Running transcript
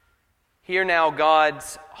Hear now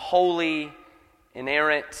God's holy,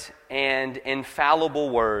 inerrant, and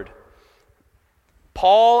infallible word.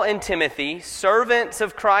 Paul and Timothy, servants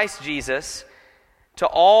of Christ Jesus, to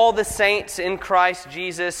all the saints in Christ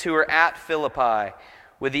Jesus who are at Philippi,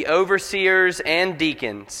 with the overseers and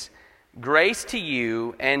deacons, grace to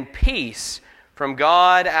you and peace from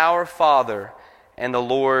God our Father and the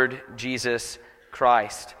Lord Jesus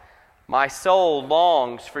Christ. My soul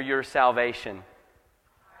longs for your salvation.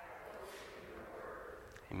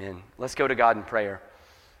 Amen. Let's go to God in prayer.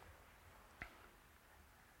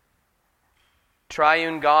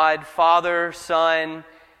 Triune God, Father, Son,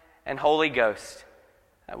 and Holy Ghost,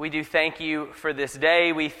 we do thank you for this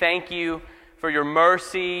day. We thank you for your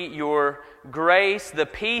mercy, your grace, the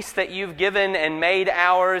peace that you've given and made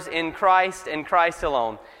ours in Christ and Christ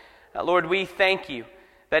alone. Lord, we thank you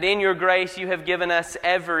that in your grace you have given us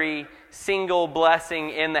every single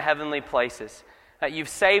blessing in the heavenly places. You've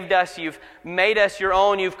saved us, you've made us your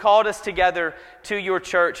own, you've called us together to your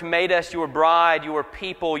church, made us your bride, your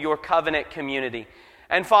people, your covenant community.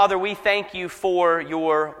 And Father, we thank you for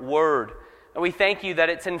your word. And we thank you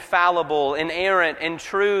that it's infallible, inerrant, and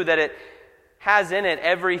true, that it has in it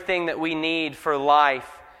everything that we need for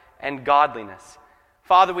life and godliness.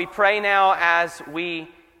 Father, we pray now as we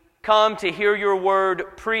come to hear your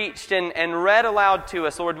word preached and read aloud to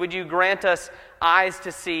us, Lord, would you grant us eyes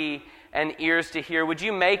to see and ears to hear? Would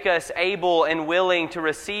you make us able and willing to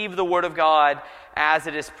receive the word of God as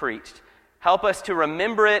it is preached? Help us to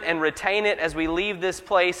remember it and retain it as we leave this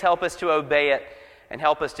place. Help us to obey it and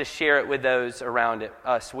help us to share it with those around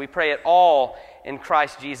us. We pray it all in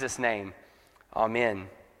Christ Jesus' name. Amen.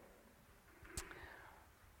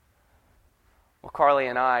 Well, Carly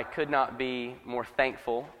and I could not be more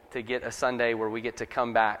thankful to get a Sunday where we get to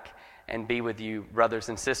come back and be with you, brothers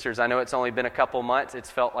and sisters. I know it's only been a couple months. It's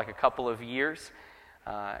felt like a couple of years.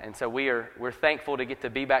 And so we're thankful to get to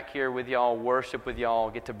be back here with y'all, worship with y'all,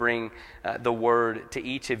 get to bring the word to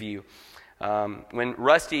each of you. When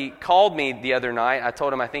Rusty called me the other night, I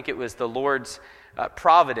told him I think it was the Lord's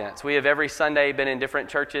providence. We have every Sunday been in different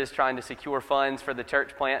churches trying to secure funds for the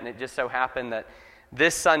church plant, and it just so happened that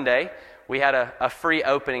this Sunday we had a free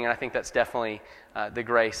opening, and I think that's definitely the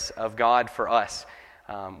grace of God for us.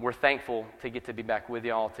 We're thankful to get to be back with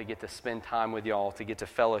y'all, to get to spend time with y'all, to get to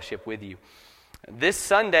fellowship with you. This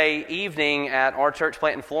Sunday evening at our church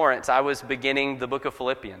plant in Florence, I was beginning the book of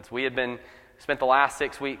Philippians. We had spent the last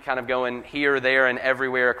 6 weeks kind of going here, there, and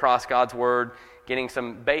everywhere across God's Word, getting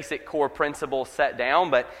some basic core principles set down.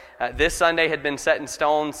 But this Sunday had been set in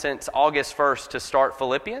stone since August 1st to start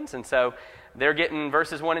Philippians. And so they're getting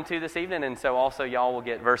verses 1 and 2 this evening. And so also y'all will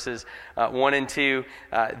get verses 1 and 2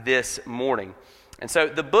 this morning. And so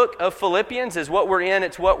the book of Philippians is what we're in.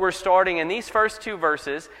 It's what we're starting. In these first 2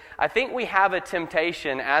 verses, I think we have a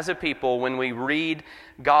temptation as a people when we read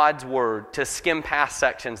God's Word to skim past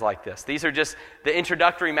sections like this. These are just the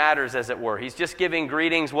introductory matters, as it were. He's just giving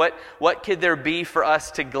greetings. What could there be for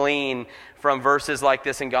us to glean from verses like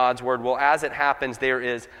this in God's Word? Well, as it happens, there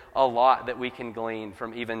is a lot that we can glean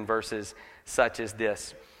from even verses such as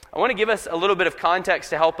this. I want to give us a little bit of context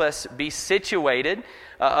to help us be situated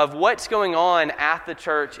of what's going on at the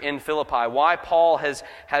church in Philippi, why Paul has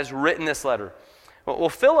written this letter. Well,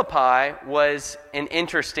 Philippi was an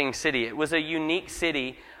interesting city. It was a unique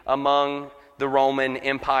city among the Roman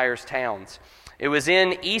Empire's towns. It was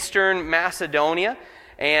in eastern Macedonia,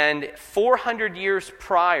 and 400 years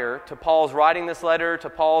prior to Paul's writing this letter, to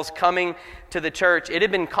Paul's coming to the church, it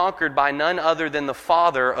had been conquered by none other than the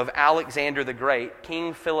father of Alexander the Great,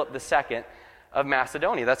 King Philip II of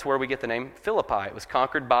Macedonia. That's where we get the name Philippi. It was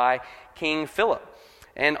conquered by King Philip.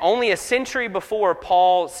 And only a century before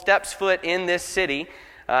Paul steps foot in this city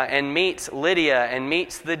and meets Lydia and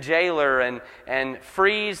meets the jailer and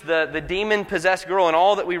frees the demon-possessed girl and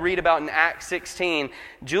all that we read about in Acts 16,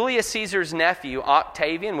 Julius Caesar's nephew,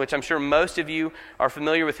 Octavian, which I'm sure most of you are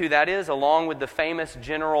familiar with who that is, along with the famous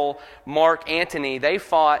general Mark Antony, they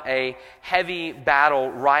fought a heavy battle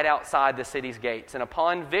right outside the city's gates. And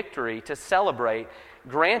upon victory, to celebrate,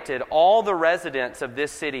 granted all the residents of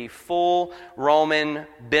this city full Roman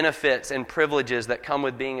benefits and privileges that come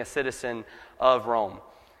with being a citizen of Rome.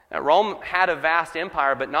 Now, Rome had a vast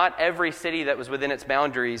empire, but not every city that was within its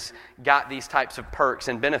boundaries got these types of perks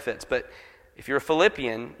and benefits. But if you're a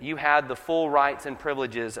Philippian, you had the full rights and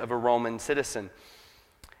privileges of a Roman citizen.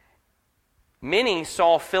 Many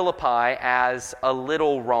saw Philippi as a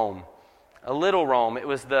little Rome. A little Rome. It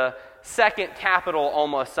was the second capital,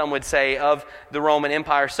 almost, some would say, of the Roman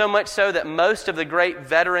Empire. So much so that most of the great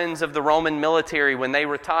veterans of the Roman military, when they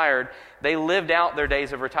retired, they lived out their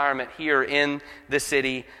days of retirement here in the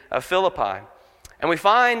city of Philippi. And we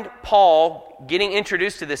find Paul getting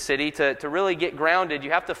introduced to this city. To really get grounded,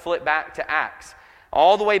 you have to flip back to Acts.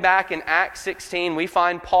 All the way back in Acts 16, we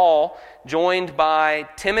find Paul joined by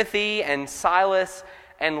Timothy and Silas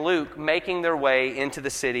and Luke making their way into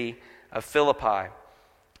the city of Philippi.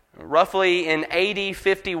 Roughly in AD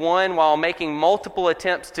 51, while making multiple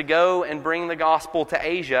attempts to go and bring the gospel to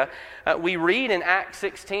Asia, we read in Acts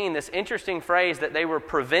 16 this interesting phrase that they were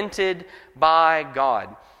prevented by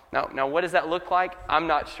God. Now, what does that look like? I'm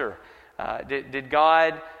not sure. Did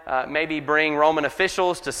God maybe bring Roman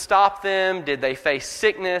officials to stop them? Did they face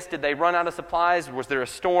sickness? Did they run out of supplies? Was there a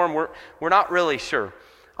storm? We're not really sure.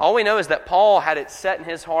 All we know is that Paul had it set in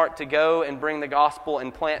his heart to go and bring the gospel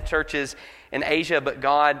and plant churches in Asia, but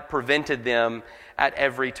God prevented them at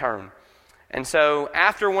every turn. And so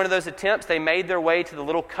after one of those attempts, they made their way to the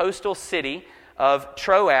little coastal city of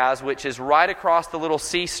Troas, which is right across the little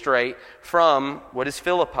sea strait from what is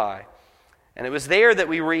Philippi. And it was there that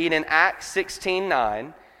we read in Acts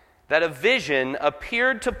 16:9 that a vision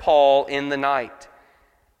appeared to Paul in the night.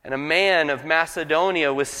 And a man of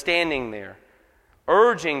Macedonia was standing there,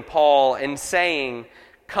 urging Paul and saying,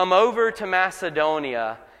 "Come over to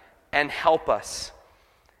Macedonia and help us."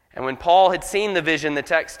 And when Paul had seen the vision, the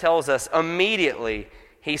text tells us, immediately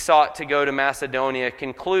he sought to go to Macedonia,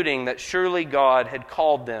 concluding that surely God had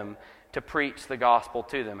called them to preach the gospel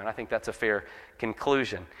to them. And I think that's a fair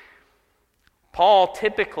conclusion. Paul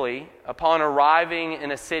typically, upon arriving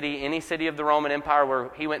in a city, any city of the Roman Empire where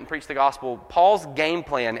he went and preached the gospel, Paul's game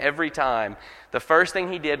plan every time, the first thing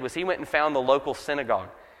he did was he went and found the local synagogue.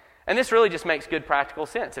 And this really just makes good practical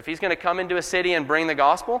sense. If he's going to come into a city and bring the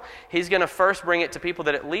gospel, he's going to first bring it to people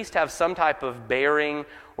that at least have some type of bearing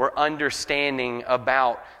or understanding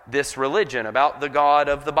about this religion, about the God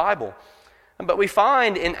of the Bible. But we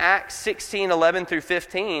find in Acts 16:11 through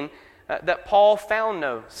 15 that Paul found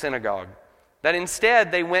no synagogue. That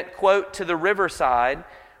instead they went, quote, to the riverside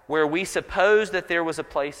where we suppose that there was a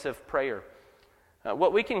place of prayer.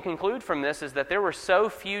 What we can conclude from this is that there were so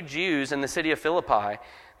few Jews in the city of Philippi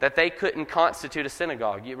that they couldn't constitute a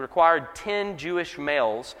synagogue. It required 10 Jewish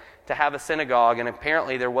males to have a synagogue, and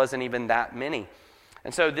apparently there wasn't even that many.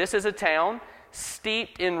 And so this is a town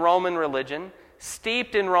steeped in Roman religion,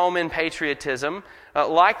 steeped in Roman patriotism,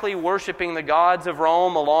 likely worshiping the gods of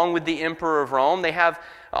Rome along with the emperor of Rome. They have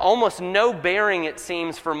almost no bearing, it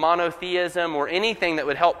seems, for monotheism or anything that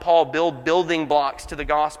would help Paul build building blocks to the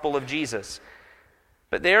gospel of Jesus.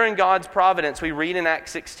 But there in God's providence, we read in Acts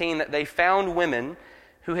 16 that they found women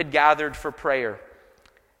who had gathered for prayer.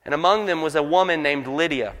 And among them was a woman named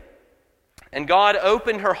Lydia. And God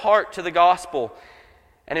opened her heart to the gospel.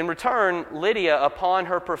 And in return, Lydia, upon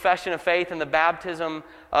her profession of faith and the baptism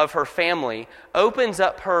of her family, opens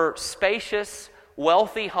up her spacious,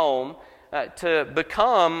 wealthy home to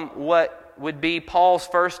become what would be Paul's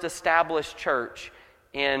first established church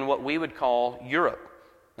in what we would call Europe.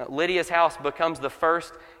 Lydia's house becomes the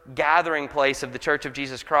first gathering place of the Church of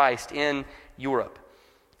Jesus Christ in Europe.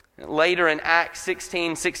 Later in Acts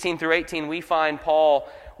 16 through 18, we find Paul,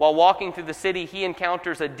 while walking through the city, he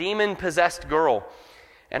encounters a demon-possessed girl.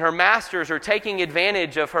 And her masters are taking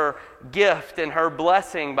advantage of her gift and her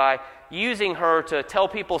blessing by using her to tell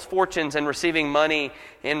people's fortunes and receiving money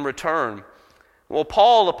in return. Well,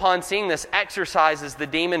 Paul, upon seeing this, exorcises the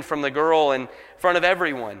demon from the girl in front of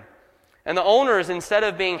everyone. And the owners, instead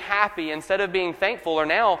of being happy, instead of being thankful, are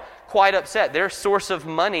now quite upset. Their source of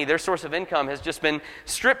money, their source of income has just been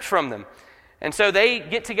stripped from them. And so they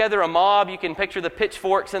get together a mob. You can picture the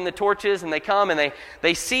pitchforks and the torches, and they come and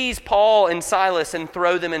they seize Paul and Silas and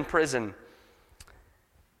throw them in prison.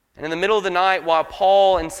 And in the middle of the night, while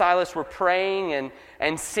Paul and Silas were praying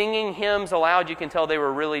and singing hymns aloud, you can tell they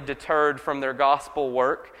were really deterred from their gospel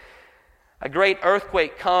work. A great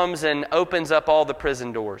earthquake comes and opens up all the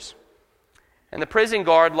prison doors. And the prison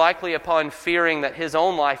guard, likely upon fearing that his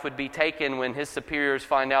own life would be taken when his superiors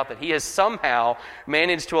find out that he has somehow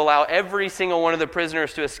managed to allow every single one of the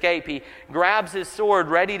prisoners to escape, he grabs his sword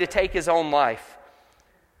ready to take his own life.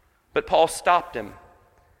 But Paul stopped him.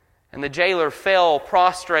 And the jailer fell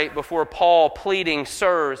prostrate before Paul, pleading,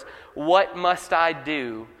 "Sirs, what must I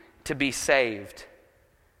do to be saved?"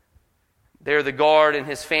 There the guard and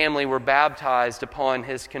his family were baptized upon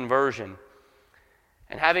his conversion.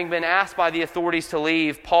 And having been asked by the authorities to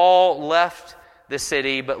leave, Paul left the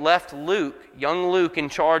city, but left Luke, young Luke, in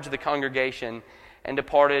charge of the congregation, and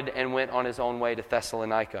departed and went on his own way to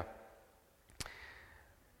Thessalonica.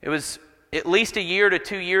 It was at least a year to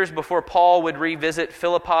 2 years before Paul would revisit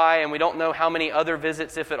Philippi, and we don't know how many other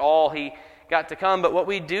visits, if at all, he got to come. But what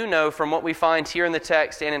we do know from what we find here in the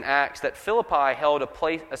text and in Acts, that Philippi held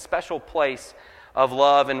a special place of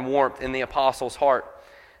love and warmth in the apostle's heart.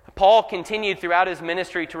 Paul continued throughout his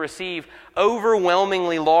ministry to receive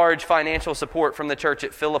overwhelmingly large financial support from the church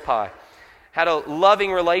at Philippi, had a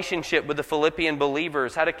loving relationship with the Philippian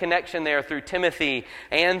believers, had a connection there through Timothy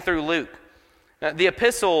and through Luke. The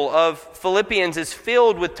epistle of Philippians is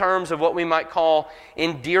filled with terms of what we might call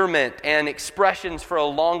endearment and expressions for a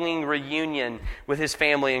longing reunion with his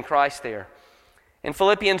family in Christ there. In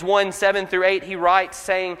Philippians 1, 7 through 8, he writes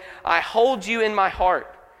saying, "I hold you in my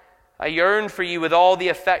heart. I yearn for you with all the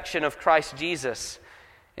affection of Christ Jesus."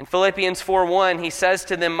 In Philippians 4:1, he says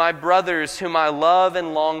to them, "My brothers whom I love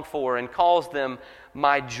and long for," and calls them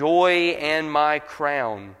my joy and my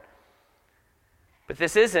crown. But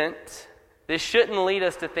this shouldn't lead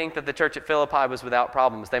us to think that the church at Philippi was without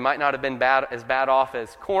problems. They might not have been as bad off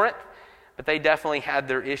as Corinth, but they definitely had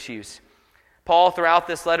their issues. Paul, throughout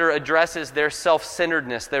this letter, addresses their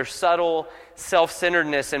self-centeredness, their subtle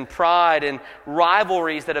self-centeredness and pride and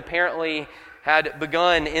rivalries that apparently had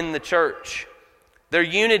begun in the church. Their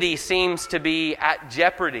unity seems to be at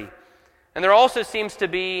jeopardy. And there also seems to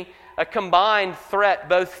be a combined threat,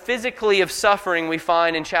 both physically of suffering we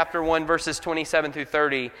find in chapter 1, verses 27 through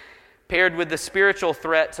 30, paired with the spiritual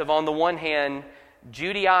threats of, on the one hand,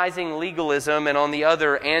 Judaizing legalism, and on the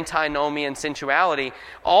other, antinomian sensuality.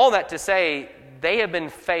 All that to say, they have been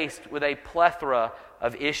faced with a plethora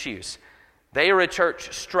of issues. They are a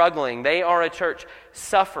church struggling. They are a church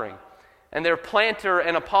suffering. And their planter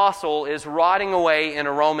and apostle is rotting away in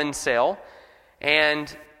a Roman cell,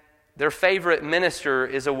 and their favorite minister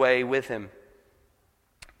is away with him.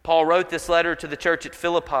 Paul wrote this letter to the church at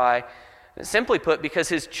Philippi, simply put, because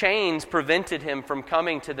his chains prevented him from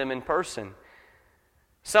coming to them in person.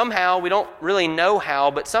 Somehow, we don't really know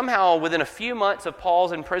how, but somehow within a few months of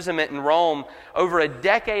Paul's imprisonment in Rome, over a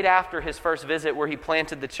decade after his first visit where he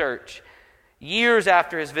planted the church, years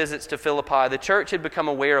after his visits to Philippi, the church had become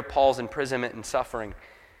aware of Paul's imprisonment and suffering.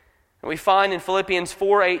 And we find in Philippians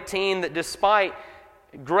 4:18 that despite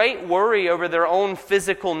great worry over their own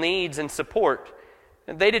physical needs and support,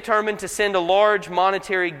 they determined to send a large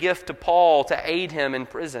monetary gift to Paul to aid him in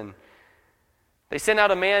prison. They sent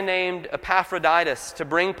out a man named Epaphroditus to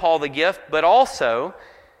bring Paul the gift, but also,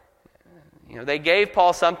 they gave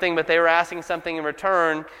Paul something, but they were asking something in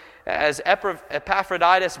return. As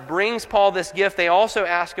Epaphroditus brings Paul this gift, they also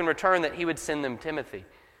ask in return that he would send them Timothy,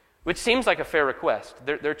 which seems like a fair request.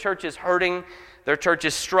 Their church is hurting, their church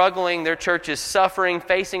is struggling, their church is suffering,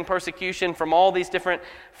 facing persecution from all these different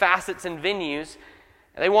facets and venues.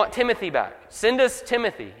 They want Timothy back. Send us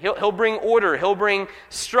Timothy. He'll bring order. He'll bring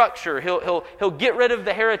structure. He'll get rid of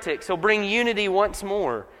the heretics. He'll bring unity once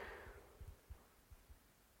more.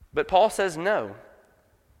 But Paul says no.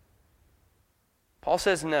 Paul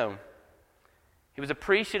says no. He was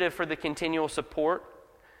appreciative for the continual support,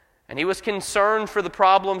 and he was concerned for the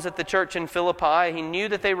problems at the church in Philippi. He knew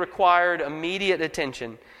that they required immediate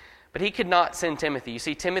attention, but he could not send Timothy. You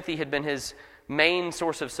see, Timothy had been his main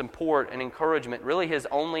source of support and encouragement, really his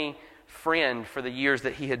only friend for the years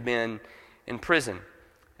that he had been in prison.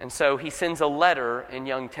 And so he sends a letter in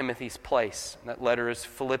young Timothy's place. That letter is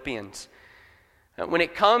Philippians. When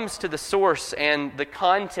it comes to the source and the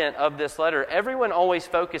content of this letter, everyone always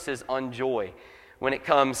focuses on joy when it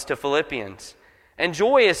comes to Philippians. And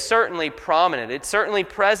joy is certainly prominent. It's certainly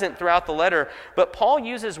present throughout the letter. But Paul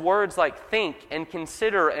uses words like think and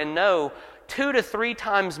consider and know 2 to 3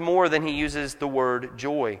 times more than he uses the word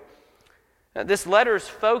joy. Now, this letter's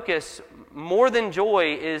focus, more than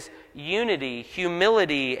joy, is unity,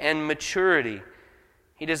 humility, and maturity.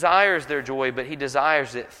 He desires their joy, but he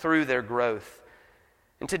desires it through their growth.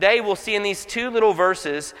 And today we'll see in these 2 little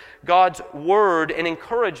verses God's word and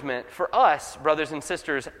encouragement for us, brothers and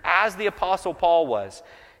sisters, as the Apostle Paul was,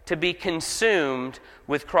 to be consumed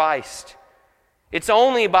with Christ. It's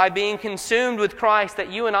only by being consumed with Christ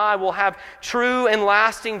that you and I will have true and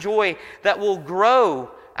lasting joy that will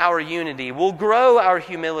grow our unity, will grow our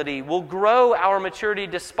humility, will grow our maturity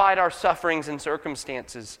despite our sufferings and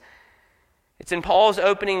circumstances. It's in Paul's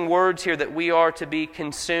opening words here that we are to be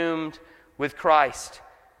consumed with Christ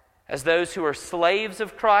as those who are slaves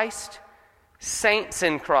of Christ, saints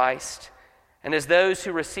in Christ, and as those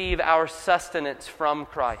who receive our sustenance from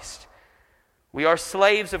Christ. We are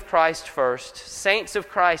slaves of Christ first, saints of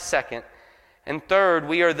Christ second, and third,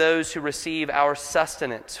 we are those who receive our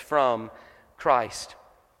sustenance from Christ.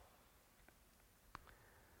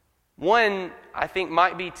 One, I think,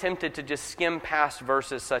 might be tempted to just skim past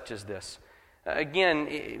verses such as this.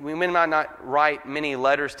 Again, we might not write many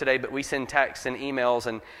letters today, but we send texts and emails,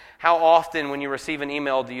 and how often when you receive an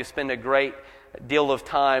email do you spend a great deal of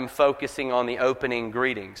time focusing on the opening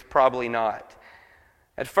greetings? Probably not.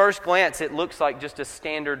 At first glance, it looks like just a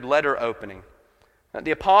standard letter opening.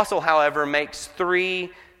 The apostle, however, makes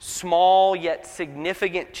 3 small yet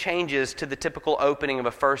significant changes to the typical opening of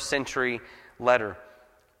a first century letter.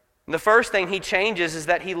 The first thing he changes is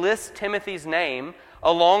that he lists Timothy's name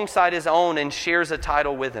alongside his own and shares a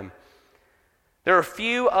title with him. There are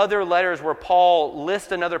few other letters where Paul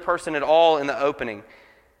lists another person at all in the opening.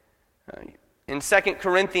 In 2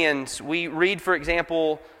 Corinthians, we read, for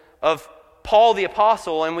example, of Paul the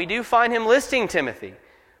apostle, and we do find him listing Timothy.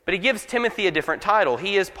 But he gives Timothy a different title.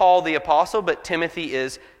 He is Paul the apostle, but Timothy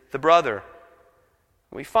is the brother.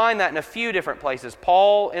 We find that in a few different places.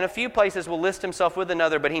 Paul, in a few places, will list himself with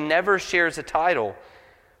another, but he never shares a title.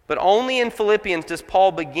 But only in Philippians does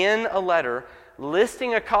Paul begin a letter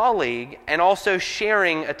listing a colleague and also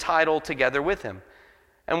sharing a title together with him.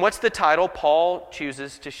 And what's the title Paul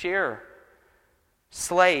chooses to share?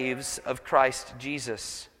 Slaves of Christ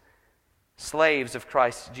Jesus. Slaves of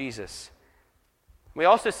Christ Jesus. We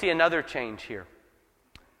also see another change here.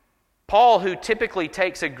 Paul, who typically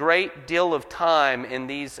takes a great deal of time in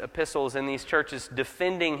these epistles, in these churches,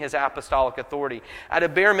 defending his apostolic authority, at a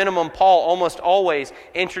bare minimum, Paul almost always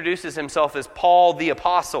introduces himself as Paul the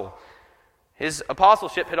apostle. His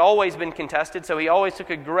apostleship had always been contested, so he always took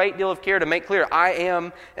a great deal of care to make clear, I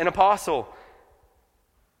am an apostle.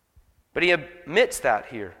 But he omits that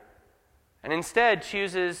here, and instead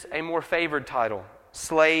chooses a more favored title,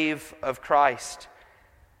 Slave of Christ.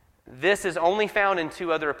 This is only found in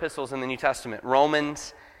 2 other epistles in the New Testament,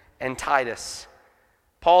 Romans and Titus.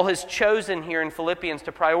 Paul has chosen here in Philippians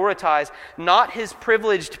to prioritize not his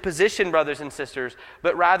privileged position, brothers and sisters,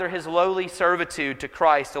 but rather his lowly servitude to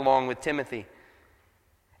Christ along with Timothy.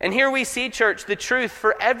 And here we see, church, the truth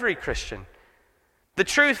for every Christian. The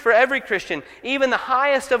truth for every Christian, even the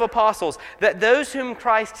highest of apostles, that those whom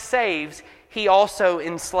Christ saves, he also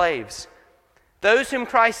enslaves. Those whom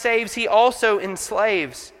Christ saves, he also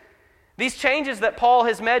enslaves. These changes that Paul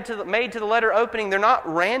has made to the letter opening, they're not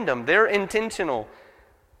random, they're intentional.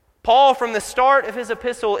 Paul, from the start of his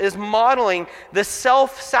epistle, is modeling the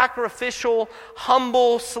self-sacrificial,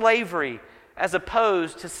 humble slavery as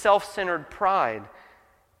opposed to self-centered pride.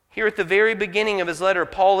 Here at the very beginning of his letter,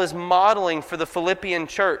 Paul is modeling for the Philippian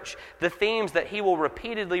church the themes that he will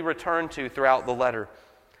repeatedly return to throughout the letter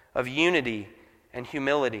of unity and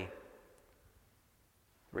humility.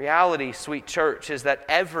 Reality, sweet church, is that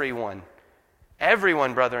everyone,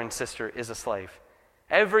 brother and sister, is a slave.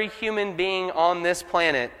 Every human being on this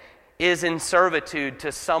planet is in servitude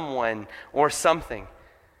to someone or something.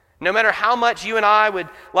 No matter how much you and I would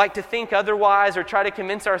like to think otherwise or try to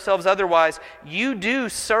convince ourselves otherwise, you do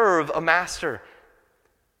serve a master.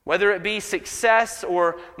 Whether it be success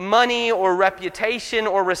or money or reputation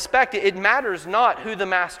or respect, it matters not who the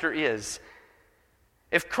master is.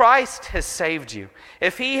 If Christ has saved you,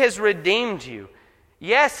 if he has redeemed you,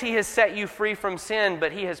 yes, he has set you free from sin,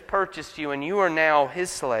 but he has purchased you and you are now his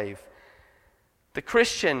slave. The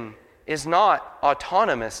Christian is not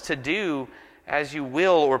autonomous to do as you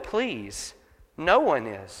will or please. No one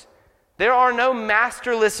is. There are no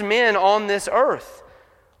masterless men on this earth.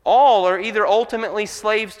 All are either ultimately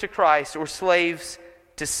slaves to Christ or slaves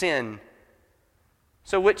to sin.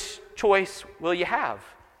 So which choice will you have?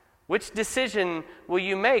 Which decision will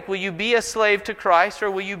you make? Will you be a slave to Christ or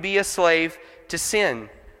will you be a slave to sin?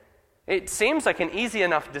 It seems like an easy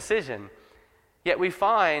enough decision. Yet we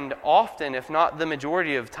find often, if not the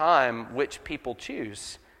majority of time, which people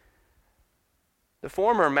choose. The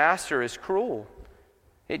former master is cruel.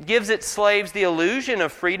 It gives its slaves the illusion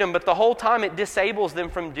of freedom, but the whole time it disables them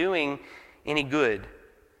from doing any good.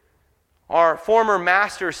 Our former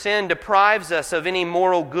master's sin deprives us of any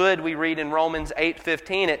moral good, we read in Romans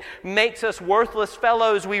 8:15. It makes us worthless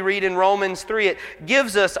fellows, we read in Romans 3. It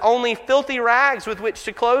gives us only filthy rags with which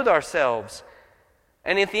to clothe ourselves.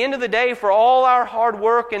 And at the end of the day, for all our hard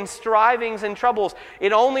work and strivings and troubles,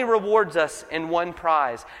 it only rewards us in one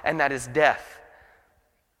prize, and that is death.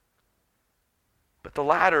 But the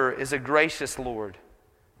latter is a gracious Lord,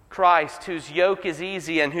 Christ, whose yoke is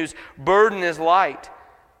easy and whose burden is light.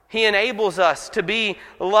 He enables us to be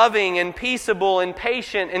loving and peaceable and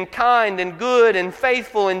patient and kind and good and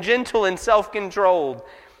faithful and gentle and self-controlled.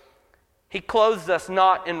 He clothes us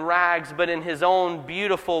not in rags, but in His own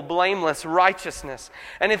beautiful, blameless righteousness.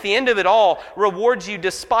 And at the end of it all, rewards you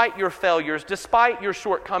despite your failures, despite your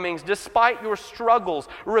shortcomings, despite your struggles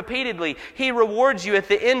repeatedly. He rewards you at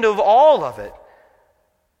the end of all of it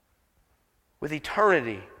with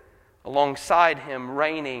eternity alongside Him,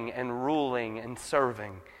 reigning and ruling and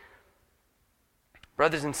serving.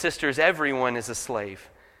 Brothers and sisters, everyone is a slave,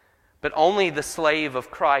 but only the slave of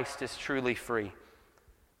Christ is truly free.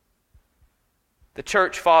 The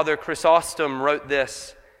church father Chrysostom wrote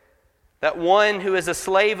this, that one who is a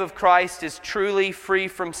slave of Christ is truly free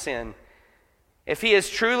from sin. If he is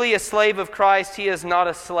truly a slave of Christ, he is not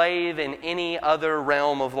a slave in any other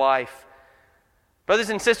realm of life. Brothers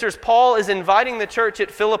and sisters, Paul is inviting the church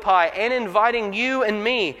at Philippi and inviting you and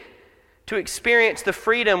me to experience the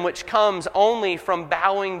freedom which comes only from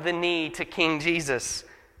bowing the knee to King Jesus.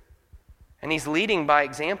 And he's leading by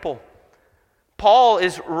example. Paul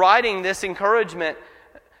is writing this encouragement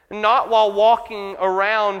not while walking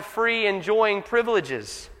around free, enjoying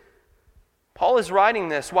privileges. Paul is writing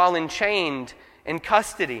this while enchained in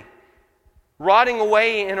custody, rotting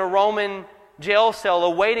away in a Roman jail cell,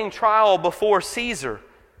 awaiting trial before Caesar.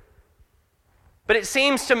 But it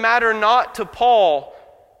seems to matter not to Paul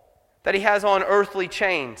that he has on earthly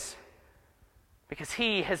chains, because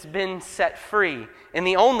he has been set free in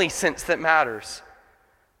the only sense that matters.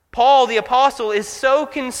 Paul, the apostle, is so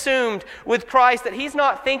consumed with Christ that he's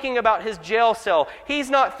not thinking about his jail cell. He's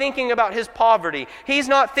not thinking about his poverty. He's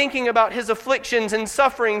not thinking about his afflictions and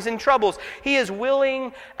sufferings and troubles. He is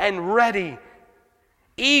willing and ready,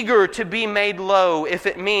 eager to be made low if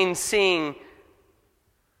it means seeing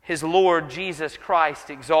his Lord Jesus Christ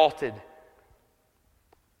exalted.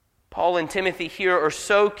 Paul and Timothy here are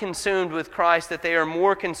so consumed with Christ that they are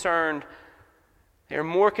more concerned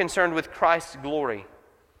with Christ's glory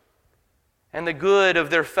and the good of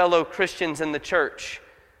their fellow Christians in the church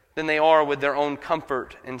than they are with their own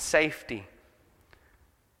comfort and safety.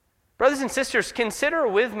 Brothers and sisters, consider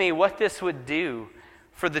with me what this would do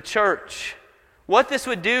for the church, what this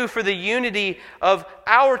would do for the unity of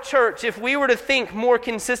our church if we were to think more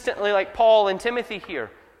consistently like Paul and Timothy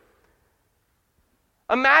here.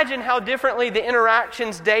 Imagine how differently the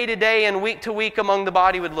interactions day to day and week to week among the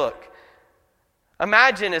body would look.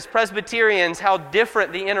 Imagine, as Presbyterians, how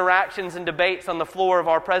different the interactions and debates on the floor of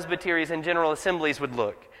our presbyteries and general assemblies would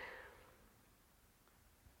look.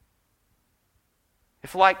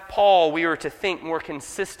 If, like Paul, we were to think more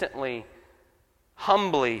consistently,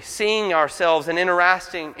 humbly, seeing ourselves and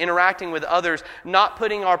interacting with others, not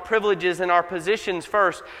putting our privileges and our positions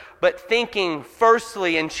first, but thinking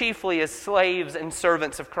firstly and chiefly as slaves and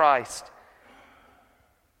servants of Christ.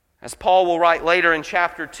 As Paul will write later in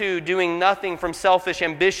chapter 2, doing nothing from selfish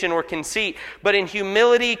ambition or conceit, but in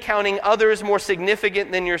humility counting others more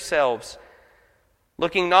significant than yourselves,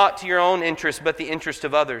 looking not to your own interest, but the interest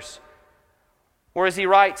of others. Or as he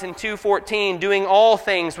writes in 2:14, doing all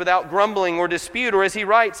things without grumbling or dispute. Or as he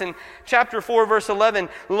writes in chapter 4, verse 11,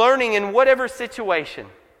 learning in whatever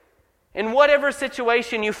situation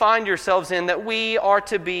you find yourselves in, that we are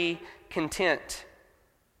to be content.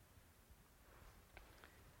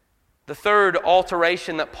 The third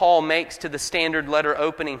alteration that Paul makes to the standard letter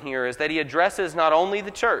opening here is that he addresses not only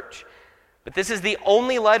the church, but this is the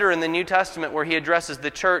only letter in the New Testament where he addresses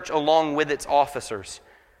the church along with its officers.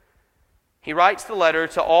 He writes the letter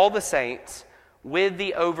to all the saints with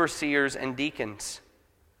the overseers and deacons.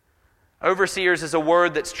 Overseers is a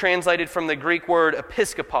word that's translated from the Greek word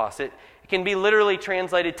episkopos. It can be literally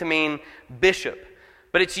translated to mean bishop,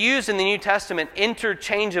 but it's used in the New Testament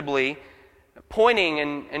interchangeably, pointing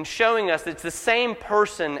and showing us that it's the same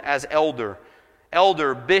person as elder.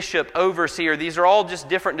 Elder, bishop, overseer, these are all just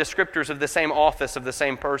different descriptors of the same office of the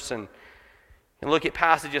same person. And look at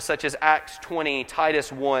passages such as Acts 20,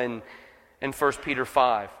 Titus 1, and 1 Peter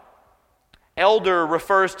 5. Elder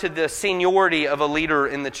refers to the seniority of a leader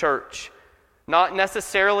in the church, not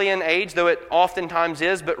necessarily in age, though it oftentimes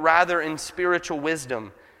is, but rather in spiritual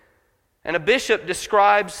wisdom. And a bishop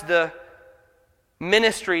describes the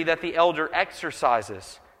ministry that the elder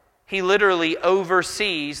exercises. He literally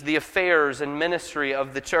oversees the affairs and ministry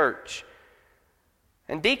of the church.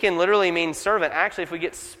 And deacon literally means servant. Actually, if we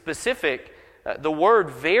get specific, the word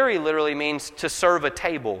very literally means to serve a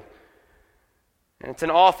table. And it's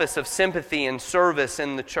an office of sympathy and service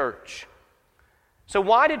in the church. So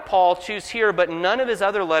why did Paul choose here, but none of his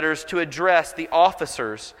other letters, to address the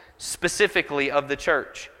officers specifically of the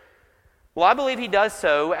church? Well, I believe he does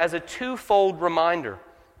so as a twofold reminder.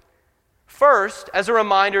 First, as a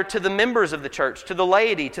reminder to the members of the church, to the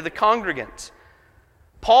laity, to the congregants.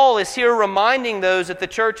 Paul is here reminding those at the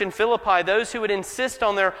church in Philippi, those who would insist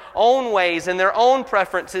on their own ways and their own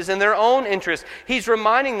preferences and their own interests. He's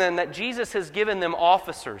reminding them that Jesus has given them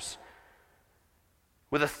officers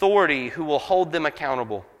with authority who will hold them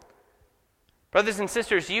accountable. Brothers and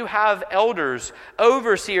sisters, you have elders,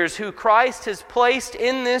 overseers who Christ has placed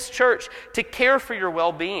in this church to care for your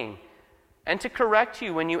well-being and to correct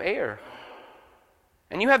you when you err.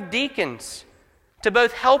 And you have deacons to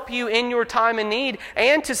both help you in your time of need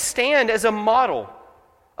and to stand as a model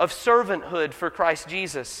of servanthood for Christ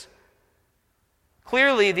Jesus.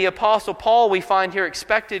 Clearly, the Apostle Paul, we find here,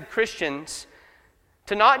 expected Christians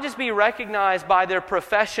to not just be recognized by their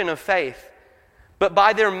profession of faith, but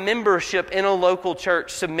by their membership in a local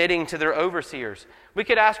church submitting to their overseers. We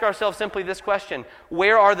could ask ourselves simply this question: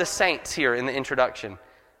 where are the saints here in the introduction?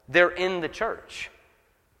 They're in the church.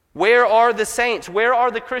 Where are the saints? Where are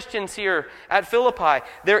the Christians here at Philippi?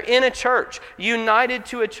 They're in a church, united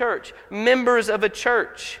to a church, members of a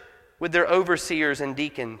church with their overseers and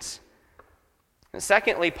deacons. And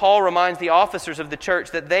secondly, Paul reminds the officers of the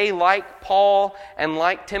church that they, like Paul and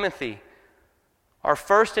like Timothy, are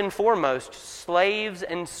first and foremost slaves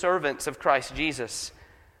and servants of Christ Jesus.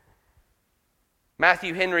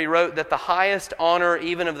 Matthew Henry wrote that the highest honor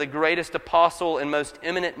even of the greatest apostle and most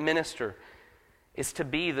eminent minister is to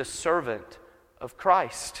be the servant of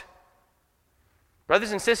Christ.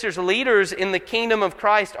 Brothers and sisters, leaders in the kingdom of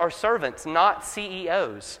Christ are servants, not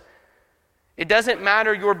CEOs. It doesn't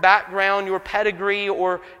matter your background, your pedigree,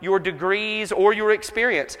 or your degrees, or your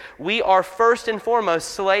experience. We are first and foremost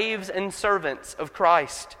slaves and servants of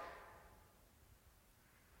Christ.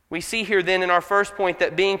 We see here then in our first point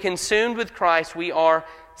that being consumed with Christ, we are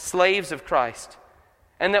slaves of Christ.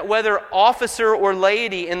 And that whether officer or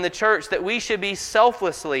laity in the church, that we should be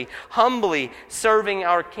selflessly, humbly serving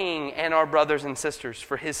our King and our brothers and sisters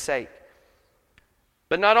for His sake.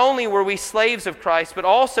 But not only were we slaves of Christ, but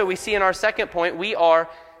also we see in our second point, we are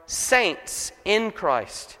saints in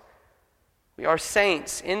Christ. We are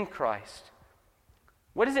saints in Christ.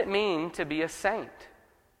 What does it mean to be a saint?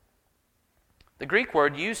 The Greek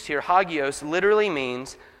word used here, hagios, literally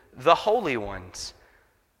means the holy ones.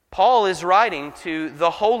 Paul is writing to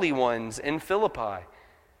the holy ones in Philippi.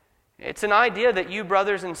 It's an idea that you,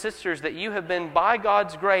 brothers and sisters, that you have been, by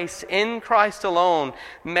God's grace, in Christ alone,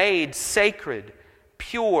 made sacred,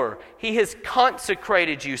 pure. He has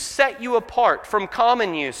consecrated you, set you apart from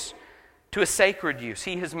common use to a sacred use.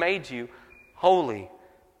 He has made you holy.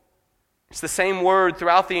 It's the same word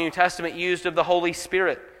throughout the New Testament used of the Holy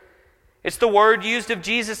Spirit. It's the word used of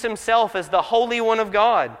Jesus Himself as the Holy One of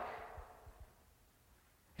God.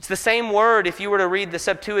 It's the same word, if you were to read the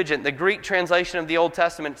Septuagint, the Greek translation of the Old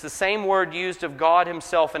Testament, it's the same word used of God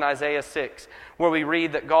Himself in Isaiah 6, where we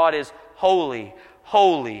read that God is holy,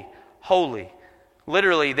 holy, holy.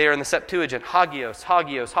 Literally there in the Septuagint, hagios,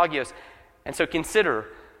 hagios, hagios. And so consider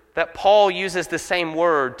that Paul uses the same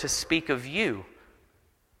word to speak of you.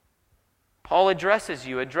 Paul addresses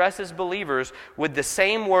you, addresses believers with the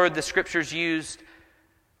same word the Scriptures used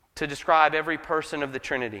to describe every person of the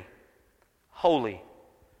Trinity. Holy.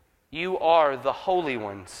 You are the holy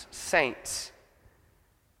ones, saints.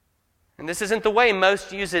 And this isn't the way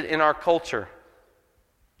most use it in our culture.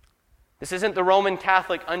 This isn't the Roman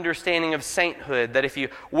Catholic understanding of sainthood, that if you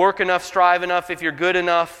work enough, strive enough, if you're good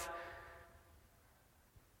enough,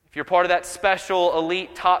 if you're part of that special,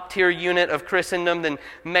 elite, top-tier unit of Christendom, then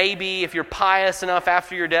maybe if you're pious enough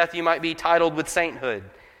after your death, you might be titled with sainthood.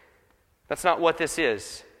 That's not what this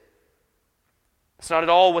is. It's not at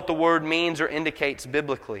all what the word means or indicates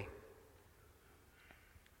biblically.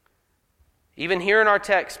 Even here in our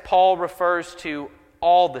text, Paul refers to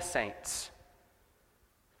all the saints.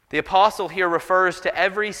 The apostle here refers to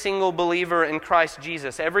every single believer in Christ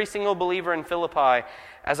Jesus, every single believer in Philippi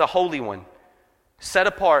as a holy one, set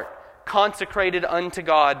apart, consecrated unto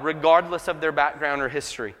God, regardless of their background or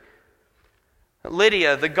history.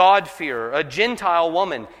 Lydia, the God-fearer, a Gentile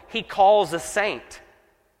woman, he calls a saint,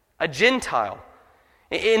 a Gentile.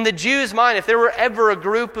 In the Jews' mind, if there were ever a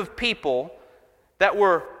group of people that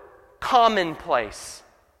were commonplace,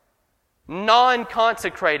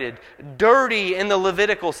 non-consecrated, dirty in the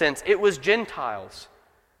Levitical sense, it was Gentiles.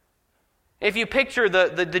 If you picture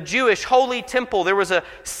the Jewish holy temple, there was a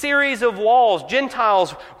series of walls.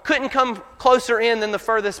 Gentiles couldn't come closer in than the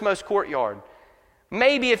furthest most courtyard.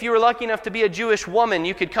 Maybe if you were lucky enough to be a Jewish woman,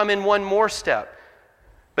 you could come in one more step.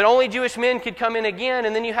 But only Jewish men could come in again,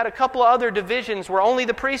 and then you had a couple of other divisions where only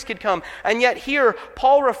the priest could come. And yet here,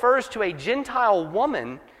 Paul refers to a Gentile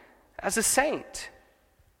woman as a saint.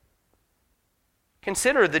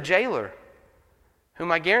 Consider the jailer,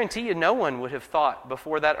 whom I guarantee you no one would have thought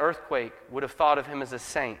before that earthquake would have thought of him as a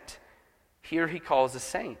saint. Here he calls a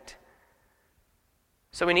saint.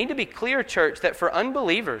 So we need to be clear, church, that for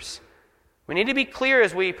unbelievers, we need to be clear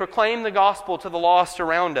as we proclaim the gospel to the lost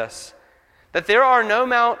around us, that there are no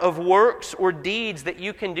amount of works or deeds that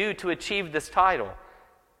you can do to achieve this title.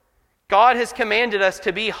 God has commanded us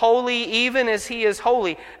to be holy even as He is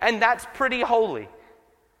holy, and that's pretty holy.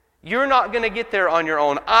 You're not going to get there on your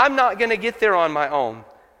own. I'm not going to get there on my own.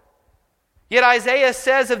 Yet Isaiah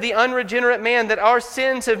says of the unregenerate man that our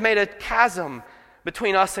sins have made a chasm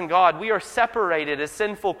between us and God. We are separated as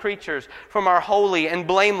sinful creatures from our holy and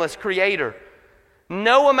blameless Creator.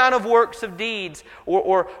 No amount of works of deeds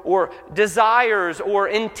or desires or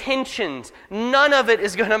intentions, none of it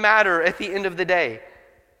is going to matter at the end of the day.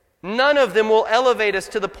 None of them will elevate us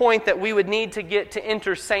to the point that we would need to get to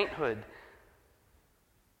enter sainthood.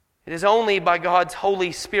 It is only by God's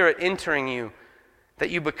Holy Spirit entering you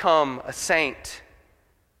that you become a saint.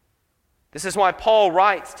 This is why Paul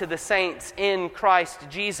writes to the saints in Christ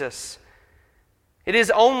Jesus. It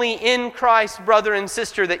is only in Christ, brother and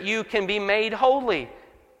sister, that you can be made holy.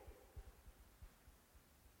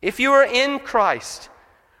 If you are in Christ,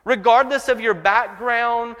 regardless of your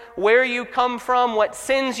background, where you come from, what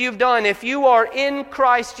sins you've done, if you are in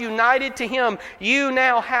Christ, united to Him, you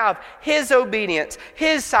now have His obedience,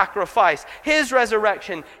 His sacrifice, His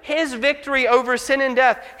resurrection, His victory over sin and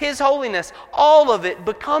death, His holiness. All of it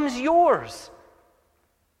becomes yours.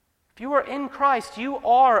 If you are in Christ, you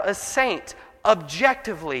are a saint,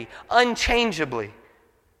 objectively, unchangeably.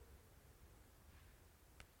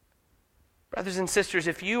 Brothers and sisters,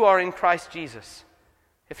 if you are in Christ Jesus,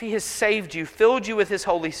 if He has saved you, filled you with His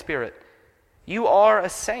Holy Spirit, you are a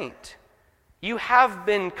saint. You have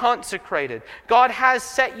been consecrated. God has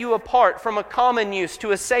set you apart from a common use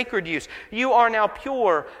to a sacred use. You are now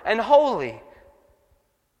pure and holy.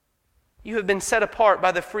 You have been set apart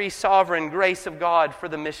by the free sovereign grace of God for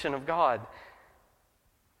the mission of God.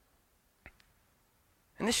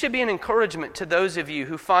 And this should be an encouragement to those of you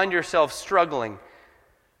who find yourselves struggling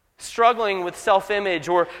with self-image,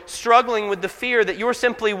 or struggling with the fear that you're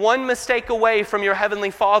simply one mistake away from your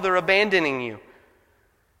Heavenly Father abandoning you.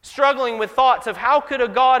 Struggling with thoughts of how could a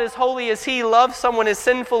God as holy as He love someone as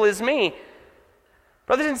sinful as me?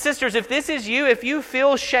 Brothers and sisters, if this is you, if you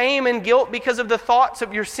feel shame and guilt because of the thoughts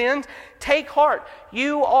of your sins, take heart.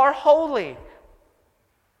 You are holy.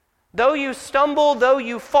 Though you stumble, though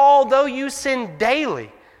you fall, though you sin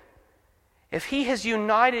daily, if He has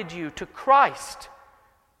united you to Christ,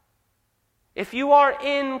 if you are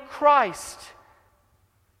in Christ,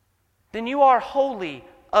 then you are holy,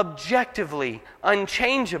 objectively,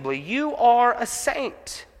 unchangeably. You are a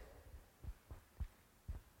saint.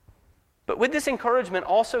 But with this encouragement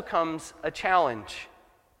also comes a challenge.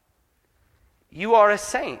 You are a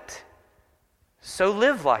saint, so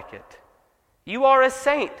live like it. You are a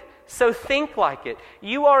saint, so think like it.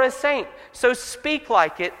 You are a saint, so speak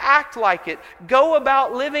like it, act like it. Go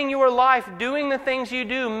about living your life, doing the things you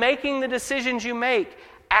do, making the decisions you make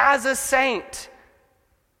as a saint.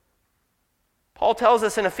 Paul tells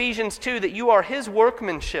us in Ephesians 2 that you are His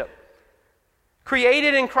workmanship,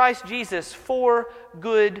 created in Christ Jesus for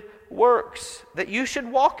good works, that you should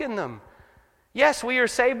walk in them. Yes, we are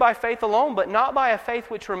saved by faith alone, but not by a faith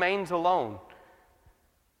which remains alone.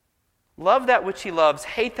 Love that which He loves,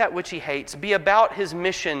 hate that which He hates. Be about His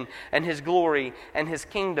mission and His glory and His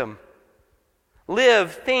kingdom.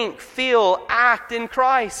 Live, think, feel, act in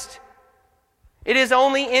Christ. It is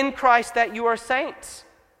only in Christ that you are saints.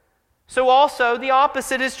 So also the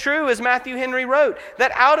opposite is true, as Matthew Henry wrote,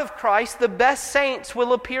 that out of Christ the best saints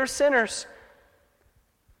will appear sinners.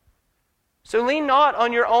 So lean not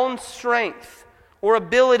on your own strength or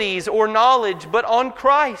abilities or knowledge, but on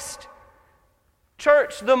Christ.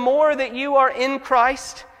 Church, the more that you are in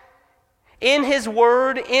Christ, in His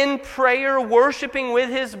Word, in prayer, worshiping with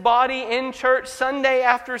His body in church Sunday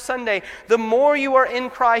after Sunday, the more you are in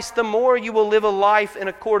Christ, the more you will live a life in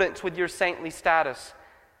accordance with your saintly status.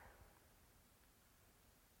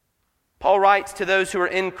 Paul writes to those who are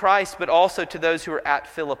in Christ, but also to those who are at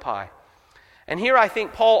Philippi. And here I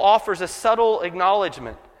think Paul offers a subtle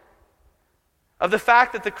acknowledgement of the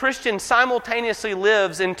fact that the Christian simultaneously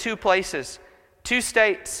lives in two places, two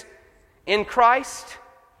states, in Christ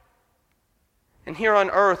and here on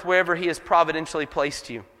earth wherever He has providentially placed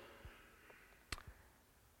you.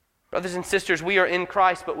 Brothers and sisters, we are in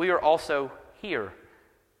Christ, but we are also here,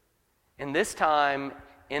 in this time,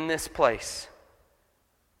 in this place.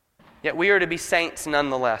 Yet we are to be saints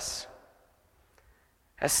nonetheless.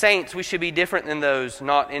 As saints, we should be different than those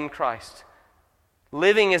not in Christ.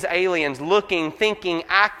 Living as aliens, looking, thinking,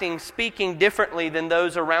 acting, speaking differently than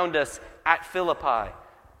those around us at Philippi.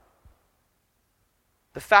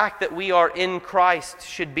 The fact that we are in Christ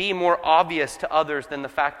should be more obvious to others than the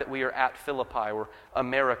fact that we are at Philippi or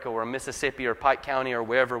America or Mississippi or Pike County or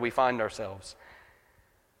wherever we find ourselves.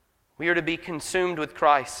 We are to be consumed with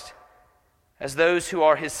Christ as those who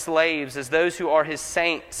are His slaves, as those who are His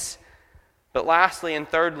saints, but lastly and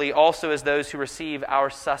thirdly, also as those who receive our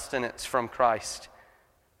sustenance from Christ.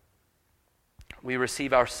 We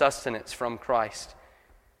receive our sustenance from Christ.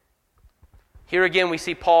 Here again we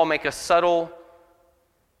see Paul make a subtle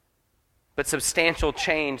but substantial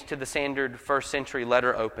change to the standard first century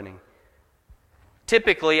letter opening.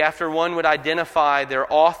 Typically, after one would identify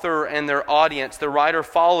their author and their audience, the writer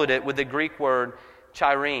followed it with the Greek word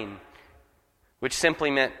chirene, which simply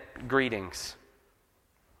meant greetings.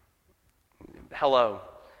 Hello.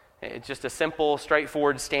 It's just a simple,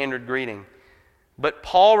 straightforward, standard greeting. But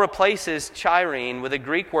Paul replaces chirene with a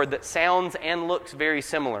Greek word that sounds and looks very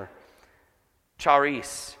similar.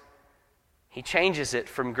 Charis. He changes it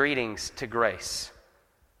from greetings to grace.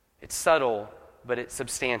 It's subtle, but it's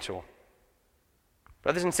substantial.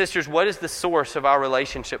 Brothers and sisters, what is the source of our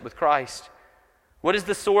relationship with Christ? What is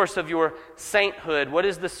the source of your sainthood? What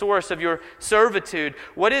is the source of your servitude?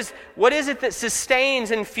 What is it that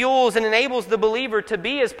sustains and fuels and enables the believer to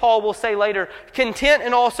be, as Paul will say later, content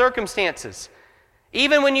in all circumstances?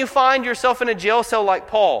 Even when you find yourself in a jail cell like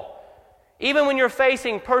Paul, even when you're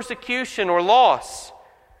facing persecution or loss,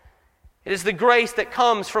 it is the grace that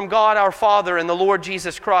comes from God our Father and the Lord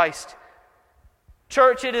Jesus Christ.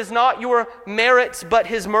 Church, it is not your merits but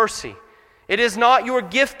His mercy. It is not your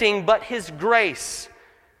gifting but His grace.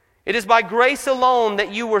 It is by grace alone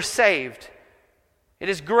that you were saved. It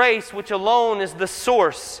is grace which alone is the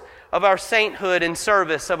source of our sainthood and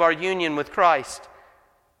service, of our union with Christ.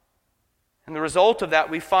 And the result of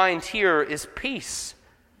that we find here is peace.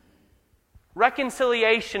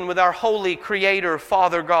 Reconciliation with our holy Creator,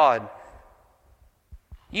 Father God.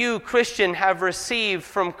 You, Christian, have received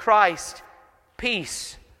from Christ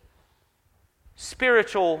peace,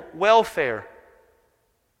 spiritual welfare,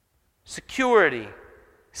 security,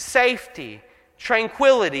 safety,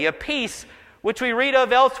 tranquility, a peace which we read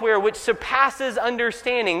of elsewhere which surpasses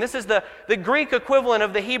understanding. This is the Greek equivalent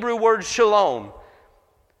of the Hebrew word shalom.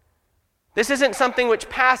 This isn't something which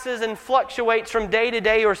passes and fluctuates from day to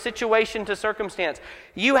day or situation to circumstance.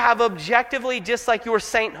 You have objectively, just like your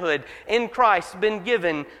sainthood in Christ, been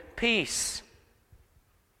given peace.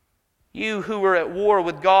 You who were at war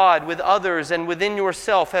with God, with others, and within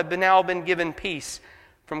yourself have now been given peace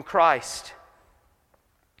from Christ.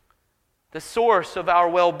 The source of our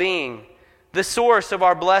well-being, the source of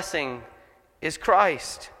our blessing is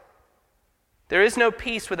Christ. There is no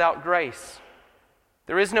peace without grace.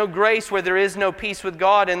 There is no grace where there is no peace with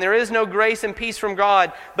God, and there is no grace and peace from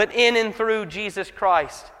God but in and through Jesus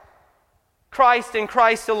Christ. Christ and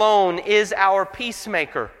Christ alone is our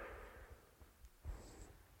peacemaker.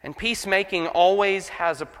 And peacemaking always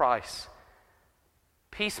has a price.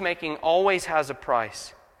 Peacemaking always has a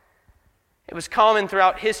price. It was common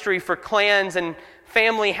throughout history for clans and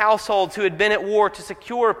family households who had been at war to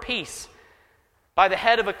secure peace by the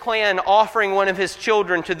head of a clan offering one of his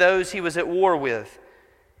children to those he was at war with.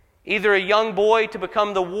 Either a young boy to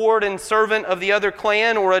become the ward and servant of the other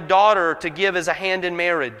clan, or a daughter to give as a hand in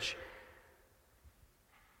marriage.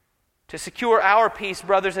 To secure our peace,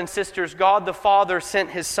 brothers and sisters, God the Father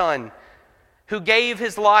sent His Son, who gave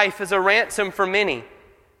His life as a ransom for many.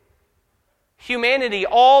 Humanity,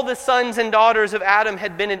 all the sons and daughters of Adam,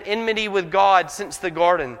 had been at enmity with God since the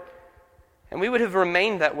garden. And we would have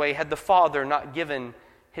remained that way had the Father not given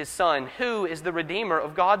His Son, who is the Redeemer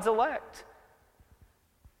of God's elect.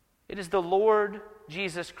 It is the Lord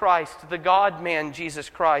Jesus Christ, the God-man Jesus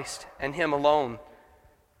Christ, and Him alone.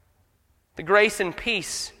 The grace and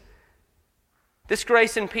peace, this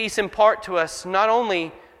grace and peace impart to us not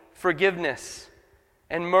only forgiveness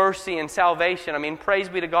and mercy and salvation. Praise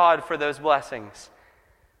be to God for those blessings.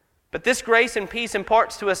 But this grace and peace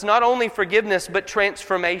imparts to us not only forgiveness, but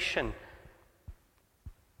transformation.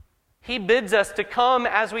 He bids us to come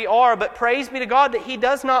as we are, but praise be to God that He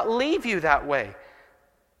does not leave you that way.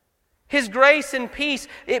 His grace and peace,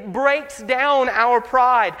 it breaks down our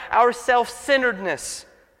pride, our self-centeredness,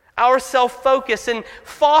 our self-focus, and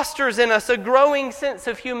fosters in us a growing sense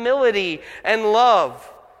of humility and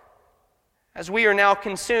love as we are now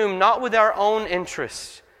consumed not with our own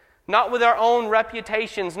interests, not with our own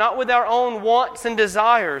reputations, not with our own wants and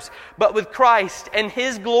desires, but with Christ and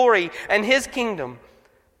His glory and His kingdom.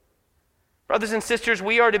 Brothers and sisters,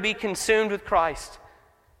 we are to be consumed with Christ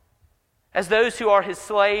as those who are His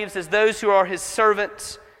slaves, as those who are His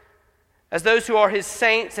servants, as those who are His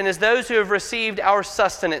saints, and as those who have received our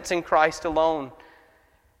sustenance in Christ alone.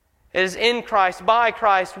 It is in Christ, by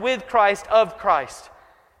Christ, with Christ, of Christ,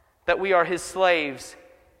 that we are His slaves,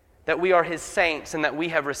 that we are His saints, and that we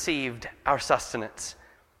have received our sustenance.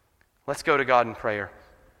 Let's go to God in prayer.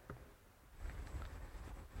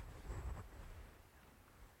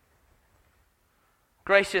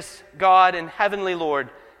 Gracious God and heavenly Lord,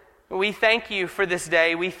 we thank You for this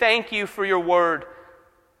day. We thank You for Your word.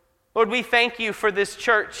 Lord, we thank You for this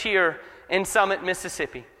church here in Summit,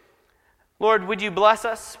 Mississippi. Lord, would You bless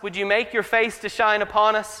us? Would You make Your face to shine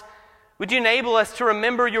upon us? Would you enable us to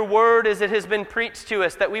remember your word as it has been preached to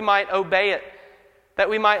us, that we might obey it,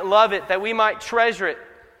 that we might love it, that we might treasure it,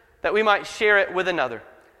 that we might share it with another.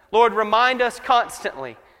 Lord, remind us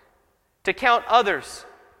constantly to count others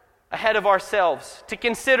ahead of ourselves, to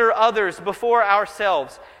consider others before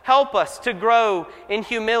ourselves. Help us to grow in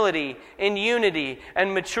humility, in unity,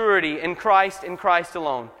 and maturity in Christ and Christ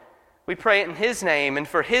alone. We pray it in His name and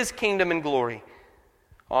for His kingdom and glory.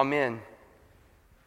 Amen.